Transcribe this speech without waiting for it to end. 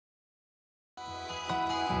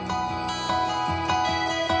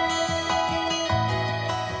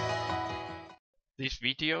This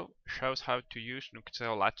video shows how to use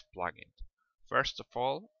Nuxeo Latch plugin. First of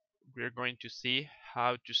all, we're going to see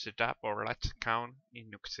how to set up our Latch account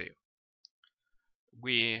in Nuxeo.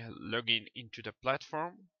 We log in into the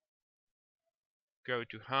platform, go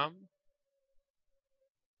to Home,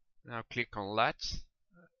 now click on Latch,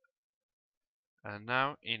 and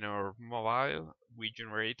now in our mobile we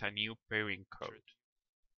generate a new pairing code.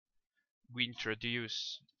 We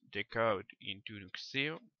introduce the code into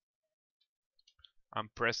Nuxeo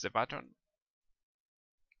and press the button,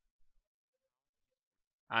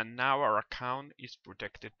 and now our account is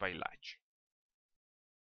protected by Latch.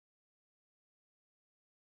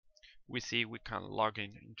 We see we can log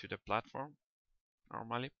in into the platform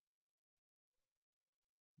normally,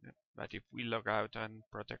 but if we log out and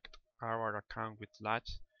protect our account with Latch,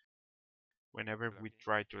 whenever we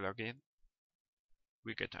try to log in,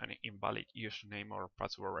 we get an invalid username or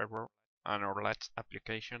password error, and our Latch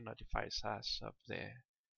application notifies us of the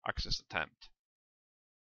access attempt.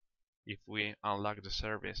 If we unlock the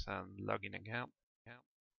service and log in again,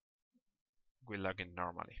 we log in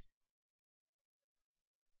normally.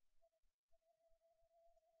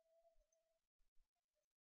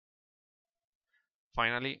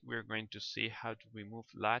 Finally, we're going to see how to remove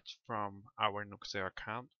Latch from our Nuxeo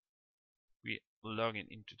account. We log in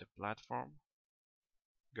into the platform,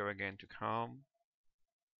 go again to Home,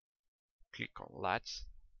 click on Latch,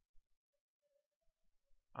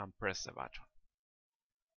 and press the button.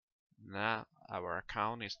 Now our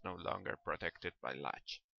account is no longer protected by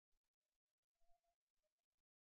Latch.